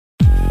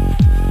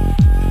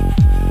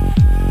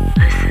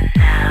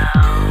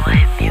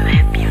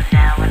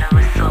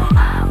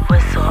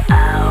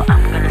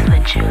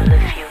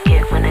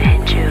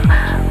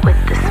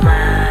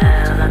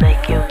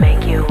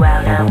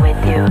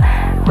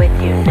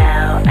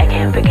now. I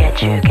can't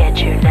forget you, get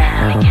you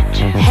now.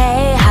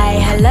 Hey, hi,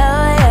 hello,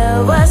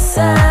 yeah, what's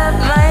up,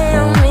 my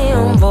own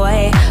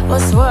boy?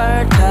 What's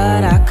word,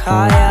 could I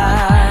call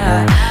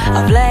ya?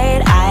 Of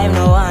late, I'm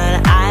the one,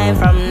 I'm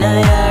from New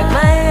York.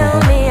 My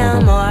own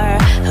amor,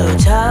 who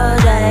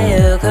told ya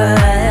you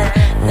could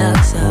look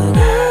so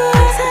good?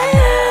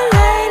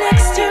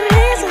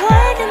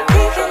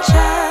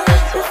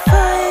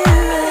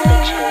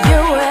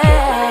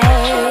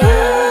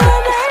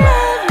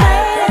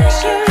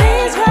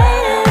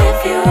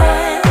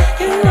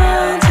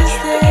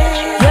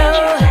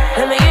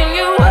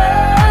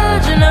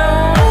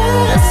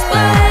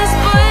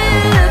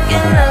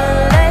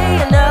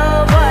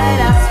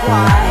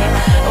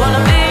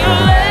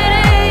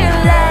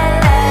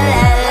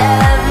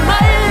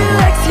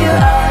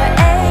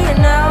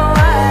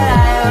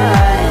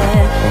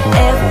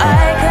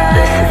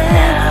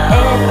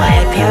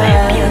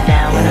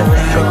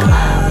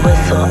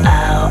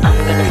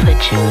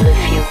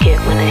 If you get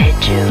when I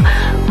hit you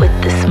with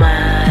the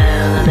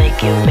smile,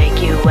 I'll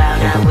make you wow.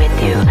 Not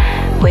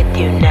with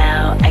you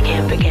now. I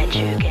can't forget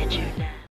you, get you.